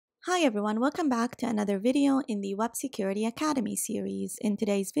Hi everyone, welcome back to another video in the Web Security Academy series. In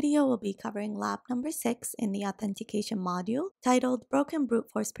today's video, we'll be covering lab number 6 in the authentication module titled Broken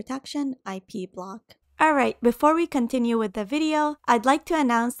Brute Force Protection IP Block. Alright, before we continue with the video, I'd like to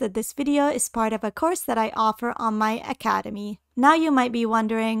announce that this video is part of a course that I offer on my academy. Now you might be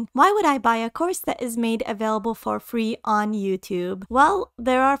wondering, why would I buy a course that is made available for free on YouTube? Well,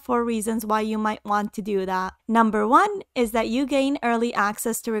 there are 4 reasons why you might want to do that. Number 1 is that you gain early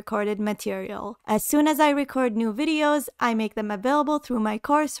access to recorded material. As soon as I record new videos, I make them available through my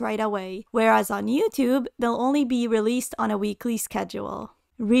course right away, whereas on YouTube, they'll only be released on a weekly schedule.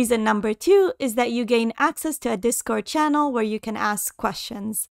 Reason number 2 is that you gain access to a Discord channel where you can ask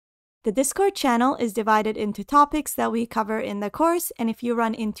questions. The Discord channel is divided into topics that we cover in the course, and if you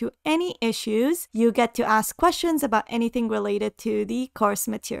run into any issues, you get to ask questions about anything related to the course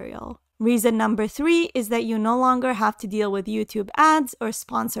material. Reason number 3 is that you no longer have to deal with YouTube ads or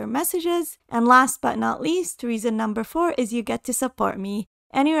sponsor messages. And last but not least, reason number 4 is you get to support me.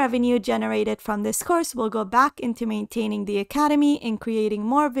 Any revenue generated from this course will go back into maintaining the academy and creating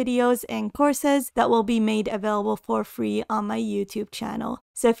more videos and courses that will be made available for free on my YouTube channel.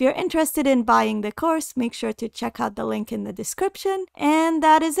 So if you're interested in buying the course, make sure to check out the link in the description. And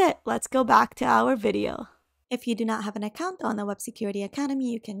that is it. Let's go back to our video. If you do not have an account on the Web Security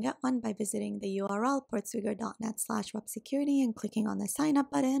Academy, you can get one by visiting the URL portswigger.net/websecurity and clicking on the sign up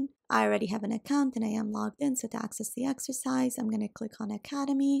button. I already have an account and I am logged in, so to access the exercise, I'm going to click on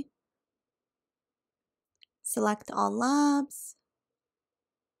Academy, select all labs,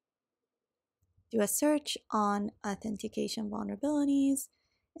 do a search on Authentication Vulnerabilities,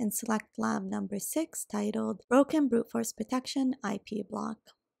 and select lab number 6 titled Broken Brute Force Protection IP Block.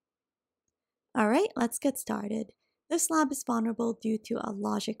 Alright, let's get started. This lab is vulnerable due to a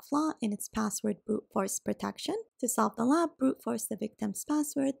logic flaw in its password brute force protection. To solve the lab, brute force the victim's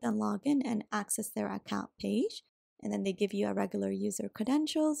password, then log in and access their account page. And then they give you a regular user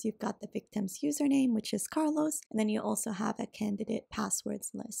credentials. You've got the victim's username, which is Carlos, and then you also have a candidate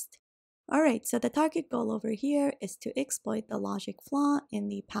passwords list. Alright, so the target goal over here is to exploit the logic flaw in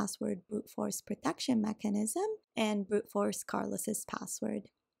the password brute force protection mechanism and brute force Carlos's password.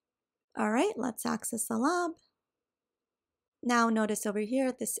 Alright, let's access the lab. Now notice over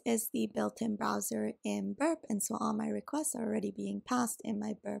here, this is the built-in browser in Burp, and so all my requests are already being passed in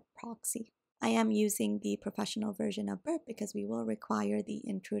my Burp proxy. I am using the professional version of Burp because we will require the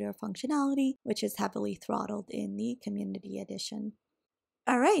intruder functionality, which is heavily throttled in the community edition.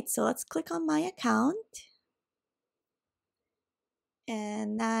 Alright, so let's click on my account.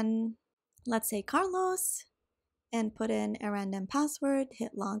 And then let's say Carlos and put in a random password,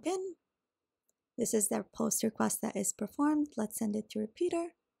 hit login. This is the post request that is performed. Let's send it to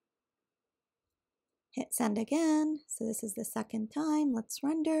repeater. Hit send again. So this is the second time. Let's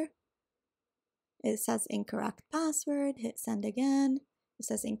render. It says incorrect password. Hit send again. It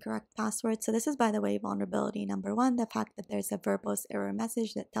says incorrect password. So this is, by the way, vulnerability number 1, the fact that there's a verbose error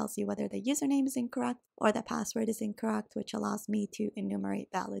message that tells you whether the username is incorrect or the password is incorrect, which allows me to enumerate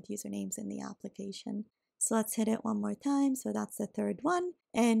valid usernames in the application. So let's hit it one more time. So that's the third one.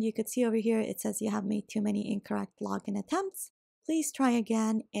 And you could see over here, it says you have made too many incorrect login attempts. Please try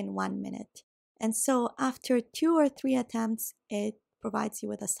again in 1 minute. And so after 2 or 3 attempts, it provides you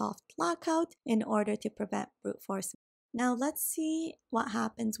with a soft lockout in order to prevent brute force. Now let's see what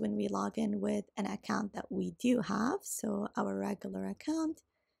happens when we log in with an account that we do have. So our regular account,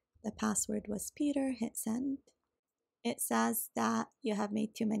 the password was Peter, hit send. It says that you have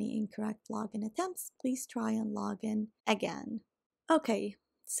made too many incorrect login attempts. Please try and log in again. Okay,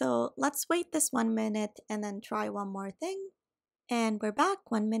 so let's wait this 1 minute and then try one more thing. And we're back.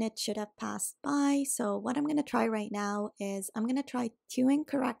 1 minute should have passed by. So what I'm going to try right now is I'm going to try 2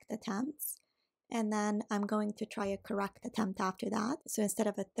 incorrect attempts. And then I'm going to try a correct attempt after that. So instead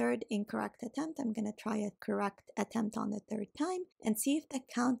of a third incorrect attempt, I'm going to try a correct attempt on the third time and see if the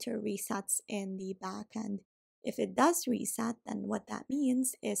counter resets in the back end. If it does reset, then what that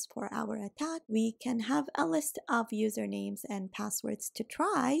means is for our attack, we can have a list of usernames and passwords to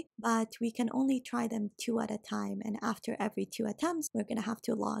try, but we can only try them 2 at a time. And after every 2 attempts, we're going to have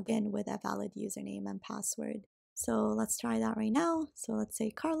to log in with a valid username and password. So let's try that right now. So let's say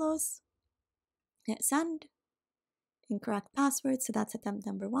Carlos, hit send, incorrect password. So that's attempt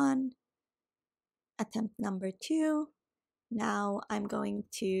number 1, attempt number 2. Now I'm going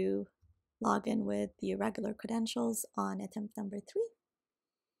to log in with the regular credentials on attempt number 3.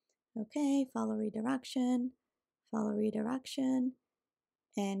 Okay, follow redirection,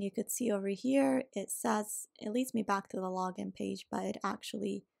 and you could see over here, it says, it leads me back to the login page, but it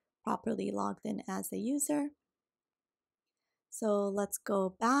actually properly logged in as a user. So let's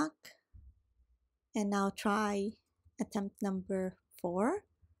go back and now try attempt number 4.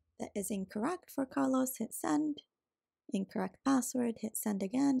 That is incorrect for Carlos. Hit send. Incorrect password. Hit send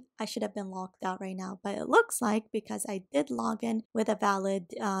again. I should have been logged out right now, but it looks like because I did log in with a valid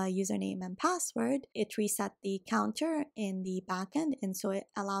username and password, it reset the counter in the backend, and so it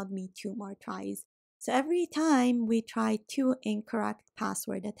allowed me 2 more tries. So every time we try 2 incorrect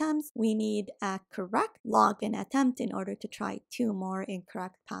password attempts, we need a correct login attempt in order to try 2 more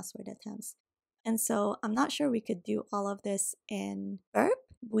incorrect password attempts. And so I'm not sure we could do all of this in Burp.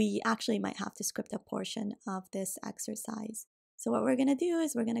 We actually might have to script a portion of this exercise. So what we're going to do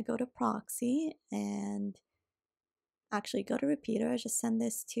is we're going to go to proxy and actually go to repeater. Just send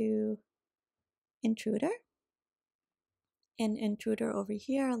this to intruder. In intruder over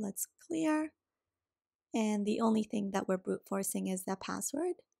here, let's clear. And the only thing that we're brute forcing is the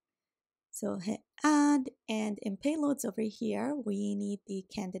password. So hit add, and in payloads over here, we need the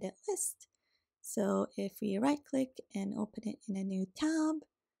candidate list. So if we right click and open it in a new tab,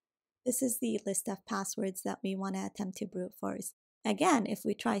 this is the list of passwords that we want to attempt to brute force. Again, if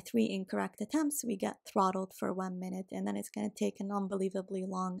we try 3 incorrect attempts, we get throttled for 1 minute, and then it's going to take an unbelievably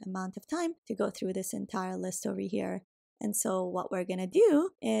long amount of time to go through this entire list over here. And so what we're going to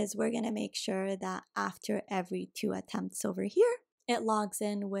do is we're going to make sure that after every 2 attempts over here, it logs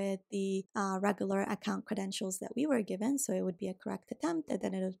in with the regular account credentials that we were given. So it would be a correct attempt, and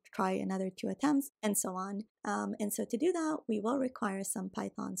then it'll try another 2 attempts, and so on. And so to do that, we will require some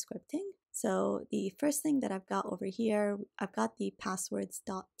Python scripting. So the first thing that I've got over here, I've got the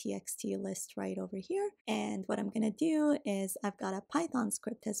passwords.txt list right over here. And what I'm going to do is I've got a Python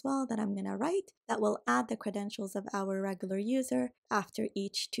script as well that I'm going to write that will add the credentials of our regular user after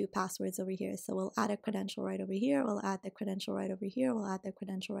each 2 passwords over here. So we'll add a credential right over here, we'll add the credential right over here, we'll add the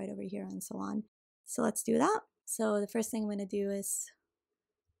credential right over here, and so on. So let's do that. So the first thing I'm going to do is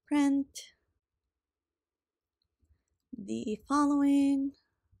print the following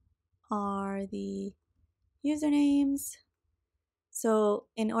are the usernames. So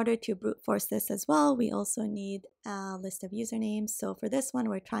in order to brute force this as well, we also need a list of usernames. So for this one,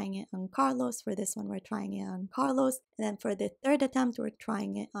 we're trying it on Carlos. For this one, we're trying it on Carlos. And then for the third attempt, we're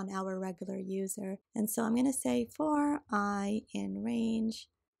trying it on our regular user. And so I'm going to say for I in range,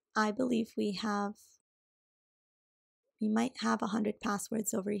 I believe we might have 100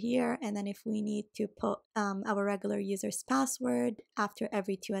 passwords over here. And then if we need to put our regular user's password after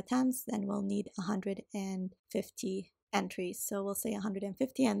every 2 attempts, then we'll need 150 entries. So we'll say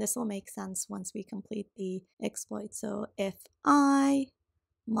 150, and this will make sense once we complete the exploit. So if I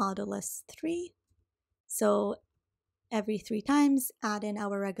modulus 3, so every 3 times add in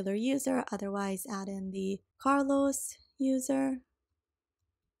our regular user, otherwise add in the Carlos user.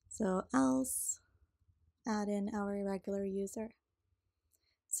 So else add in our regular user.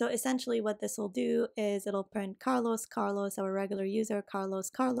 So essentially what this will do is it'll print Carlos, Carlos, our regular user, Carlos,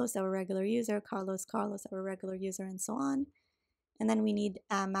 Carlos, our regular user, Carlos, Carlos, our regular user, and so on. And then we need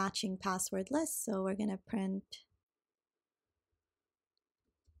a matching password list. So we're going to print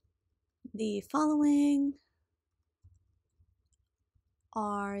the following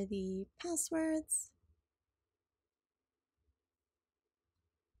are the passwords.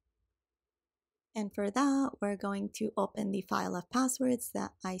 And for that, we're going to open the file of passwords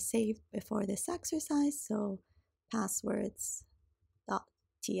that I saved before this exercise. So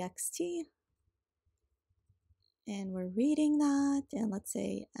passwords.txt. And we're reading that, and let's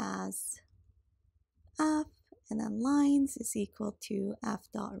say as f, and then lines is equal to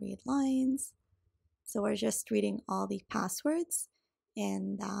f.readLines. So we're just reading all the passwords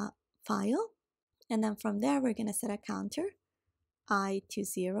in that file. And then from there, we're going to set a counter, I to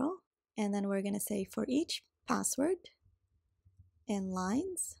 0. And then we're going to say for each password in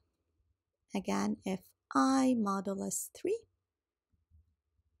lines, again, if I modulus 3,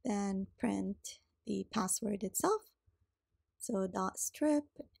 then print the password itself. So dot strip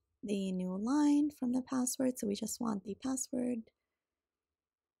the new line from the password. So we just want the password.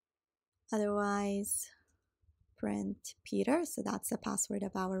 Otherwise, print Peter. So that's the password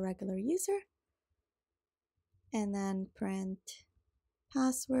of our regular user. And then print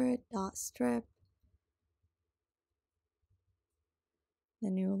password dot strip the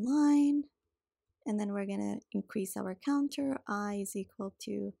new line. And then we're going to increase our counter. I is equal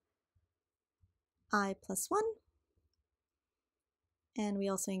to I plus 1. And we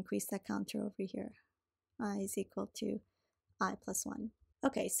also increase that counter over here. I is equal to I plus 1.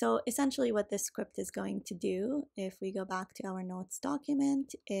 Okay, so essentially what this script is going to do, if we go back to our notes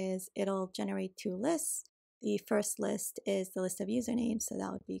document, is it'll generate 2 lists. The first list is the list of usernames, so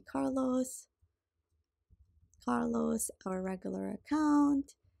that would be Carlos. Carlos, our regular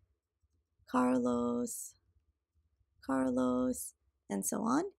account, Carlos, Carlos, and so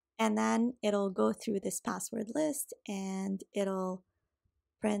on. And then it'll go through this password list and it'll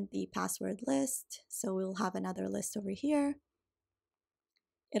print the password list. So we'll have another list over here.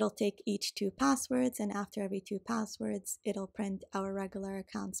 It'll take each two passwords, and after every two passwords, it'll print our regular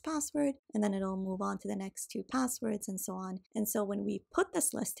account's password, and then it'll move on to the next two passwords and so on. And so when we put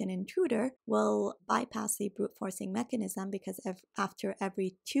this list in Intruder, we'll bypass the brute forcing mechanism because after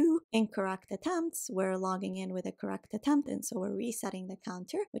every two incorrect attempts, we're logging in with a correct attempt, and so we're resetting the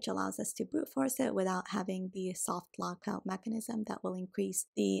counter, which allows us to brute force it without having the soft lockout mechanism that will increase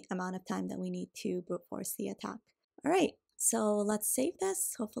the amount of time that we need to brute force the attack. All right. So let's save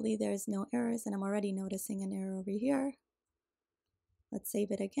this. Hopefully there's no errors, and I'm already noticing an error over here. Let's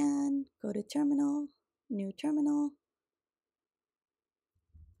save it again. Go to terminal, new terminal,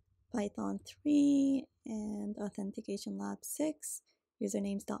 Python 3 and Authentication Lab 6,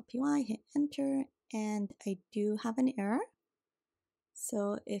 usernames.py, hit enter, and I do have an error.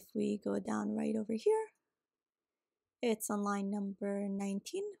 So if we go down right over here, it's on line number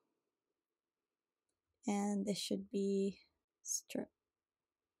 19, and this should be strip,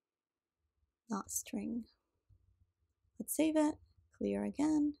 not string. Let's save it, clear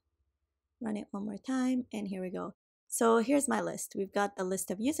again, run it one more time, and here we go. So here's my list. We've got the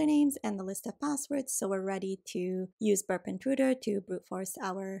list of usernames and the list of passwords, so we're ready to use Burp Intruder to brute force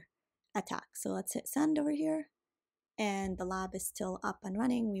our attack. So let's hit send over here, and the lab is still up and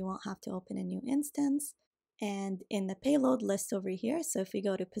running. We won't have to open a new instance. And in the payload list over here, so if we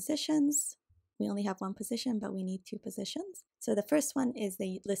go to positions, we only have one position, but we need two positions. So the first one is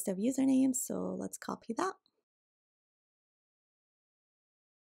the list of usernames, so let's copy that.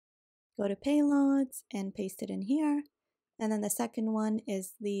 Go to payloads and paste it in here. And then the second one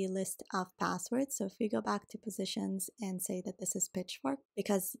is the list of passwords. So if we go back to positions and say that this is Pitchfork,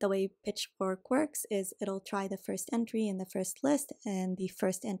 because the way Pitchfork works is it'll try the first entry in the first list and the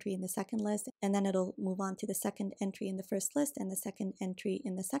first entry in the second list, and then it'll move on to the second entry in the first list and the second entry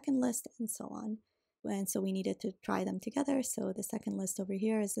in the second list, and so on. And so we needed to try them together. So the second list over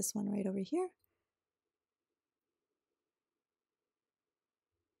here is this one right over here.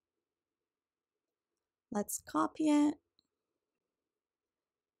 Let's copy it,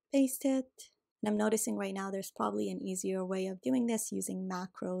 paste it. And I'm noticing right now there's probably an easier way of doing this using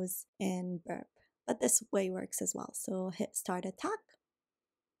macros in Burp, but this way works as well. So hit start attack.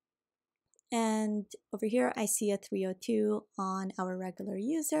 And over here, I see a 302 on our regular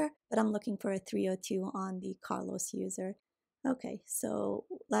user, but I'm looking for a 302 on the Carlos user. Okay, so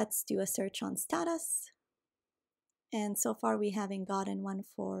let's do a search on status. And so far we haven't gotten one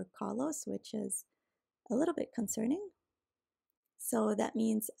for Carlos, which is a little bit concerning. So that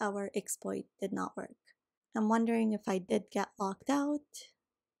means our exploit did not work. I'm wondering if I did get locked out.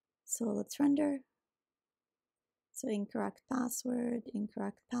 So let's render. So incorrect password.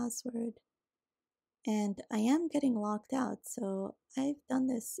 And I am getting locked out, so I've done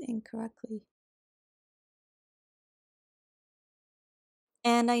this incorrectly.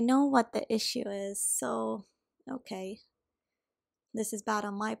 And I know what the issue is, so okay. This is bad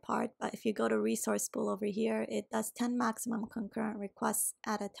on my part, but if you go to resource pool over here, it does 10 maximum concurrent requests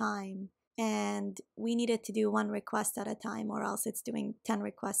at a time. And we needed to do one request at a time, or else it's doing 10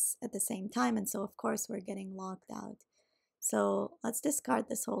 requests at the same time. And so, of course, we're getting locked out. So let's discard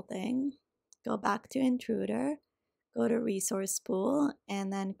this whole thing. Go back to Intruder, go to resource pool,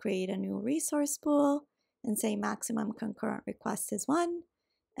 and then create a new resource pool and say maximum concurrent request is 1.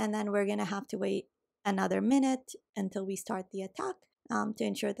 And then we're going to have to wait another minute until we start the attack to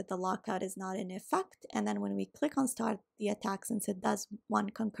ensure that the lockout is not in effect. And then when we click on start the attack, since it does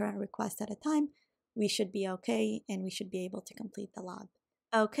one concurrent request at a time, we should be okay and we should be able to complete the lab.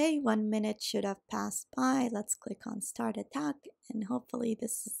 Okay, 1 minute should have passed by. Let's click on start attack, and hopefully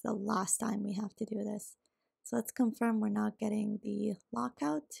this is the last time we have to do this. So let's confirm we're not getting the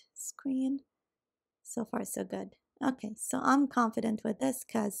lockout screen. So far so good. Okay, so I'm confident with this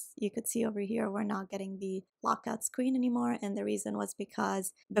because you could see over here we're not getting the lockout screen anymore, and the reason was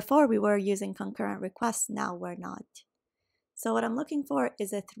because before we were using concurrent requests, now we're not. So what I'm looking for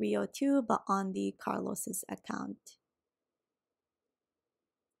is a 302 but on the Carlos's account.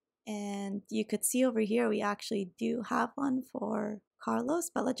 And you could see over here we actually do have one for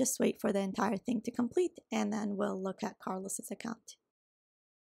Carlos, but let's just wait for the entire thing to complete and then we'll look at Carlos's account.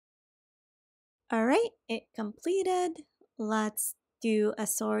 All right, it completed. Let's do a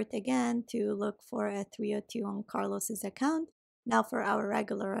sort again to look for a 302 on Carlos's account. Now for our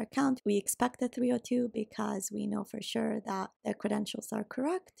regular account, we expect a 302 because we know for sure that the credentials are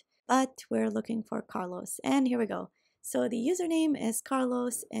correct. but we're looking for Carlos. And here we go. So the username is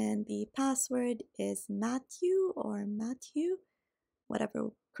Carlos and the password is Matthew or Matthew,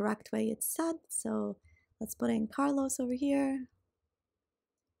 whatever correct way it's said. So let's put in Carlos over here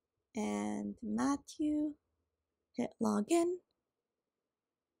and Matthew, hit login.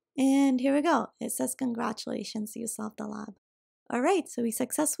 And here we go. It says, congratulations, you solved the lab. All right, so we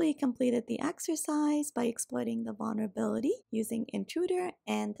successfully completed the exercise by exploiting the vulnerability using intruder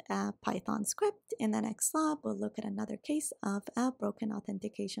and a Python script. In the next lab, we'll look at another case of a broken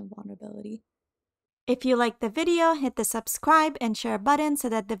authentication vulnerability. If you liked the video, hit the subscribe and share button so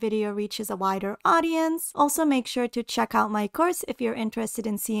that the video reaches a wider audience. Also, make sure to check out my course if you're interested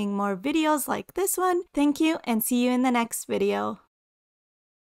in seeing more videos like this one. Thank you and see you in the next video.